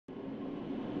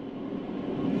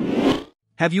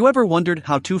Have you ever wondered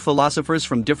how two philosophers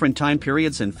from different time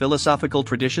periods and philosophical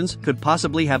traditions could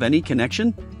possibly have any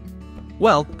connection?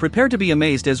 Well, prepare to be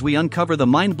amazed as we uncover the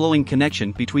mind-blowing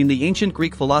connection between the ancient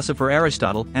Greek philosopher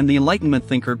Aristotle and the Enlightenment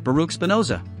thinker Baruch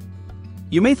Spinoza.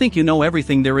 You may think you know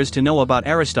everything there is to know about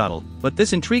Aristotle, but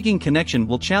this intriguing connection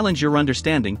will challenge your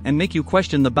understanding and make you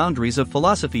question the boundaries of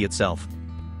philosophy itself.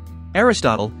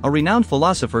 Aristotle, a renowned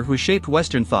philosopher who shaped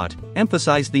Western thought,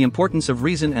 emphasized the importance of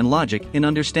reason and logic in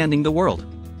understanding the world.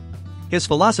 His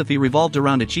philosophy revolved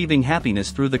around achieving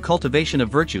happiness through the cultivation of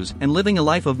virtues and living a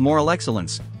life of moral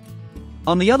excellence.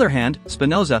 On the other hand,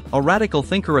 Spinoza, a radical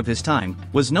thinker of his time,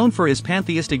 was known for his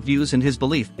pantheistic views and his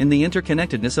belief in the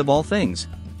interconnectedness of all things.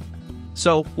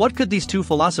 So, what could these two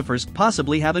philosophers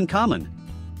possibly have in common?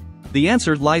 The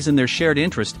answer lies in their shared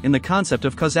interest in the concept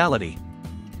of causality.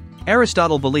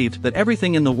 Aristotle believed that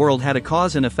everything in the world had a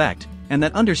cause and effect, and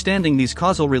that understanding these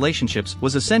causal relationships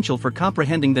was essential for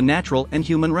comprehending the natural and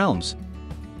human realms.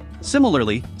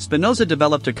 Similarly, Spinoza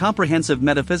developed a comprehensive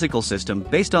metaphysical system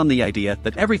based on the idea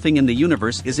that everything in the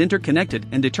universe is interconnected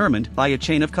and determined by a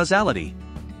chain of causality.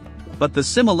 But the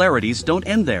similarities don't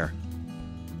end there.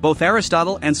 Both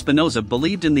Aristotle and Spinoza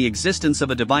believed in the existence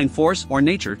of a divine force or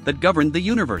nature that governed the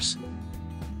universe.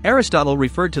 Aristotle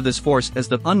referred to this force as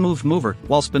the unmoved mover,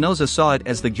 while Spinoza saw it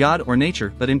as the God or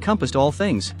nature that encompassed all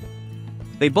things.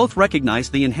 They both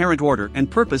recognized the inherent order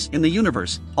and purpose in the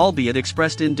universe, albeit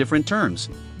expressed in different terms.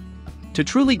 To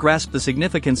truly grasp the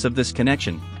significance of this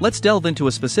connection, let's delve into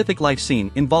a specific life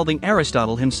scene involving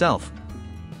Aristotle himself.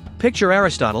 Picture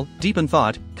Aristotle, deep in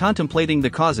thought, contemplating the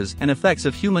causes and effects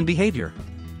of human behavior.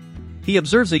 He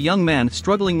observes a young man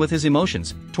struggling with his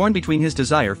emotions, torn between his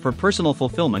desire for personal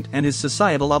fulfillment and his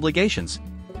societal obligations.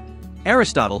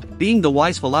 Aristotle, being the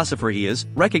wise philosopher he is,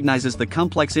 recognizes the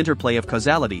complex interplay of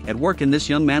causality at work in this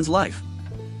young man's life.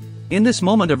 In this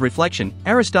moment of reflection,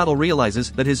 Aristotle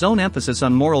realizes that his own emphasis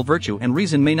on moral virtue and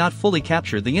reason may not fully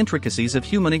capture the intricacies of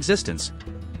human existence.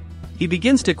 He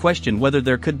begins to question whether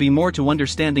there could be more to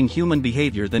understanding human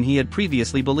behavior than he had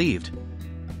previously believed.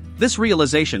 This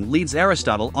realization leads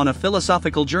Aristotle on a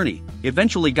philosophical journey,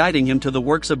 eventually guiding him to the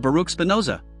works of Baruch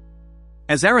Spinoza.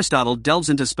 As Aristotle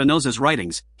delves into Spinoza's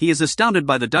writings, he is astounded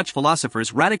by the Dutch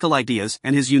philosopher's radical ideas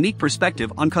and his unique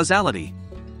perspective on causality.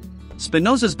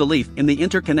 Spinoza's belief in the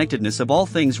interconnectedness of all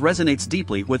things resonates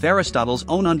deeply with Aristotle's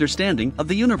own understanding of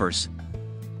the universe.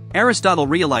 Aristotle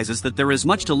realizes that there is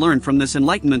much to learn from this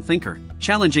Enlightenment thinker,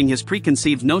 challenging his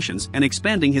preconceived notions and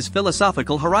expanding his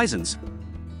philosophical horizons.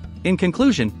 In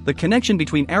conclusion, the connection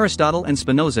between Aristotle and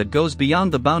Spinoza goes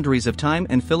beyond the boundaries of time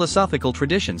and philosophical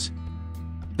traditions.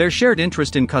 Their shared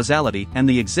interest in causality and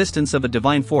the existence of a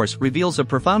divine force reveals a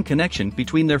profound connection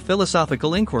between their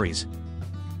philosophical inquiries.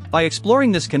 By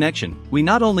exploring this connection, we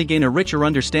not only gain a richer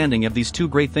understanding of these two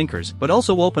great thinkers but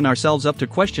also open ourselves up to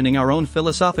questioning our own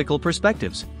philosophical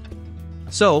perspectives.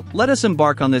 So, let us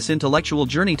embark on this intellectual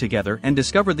journey together and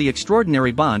discover the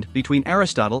extraordinary bond between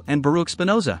Aristotle and Baruch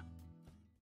Spinoza.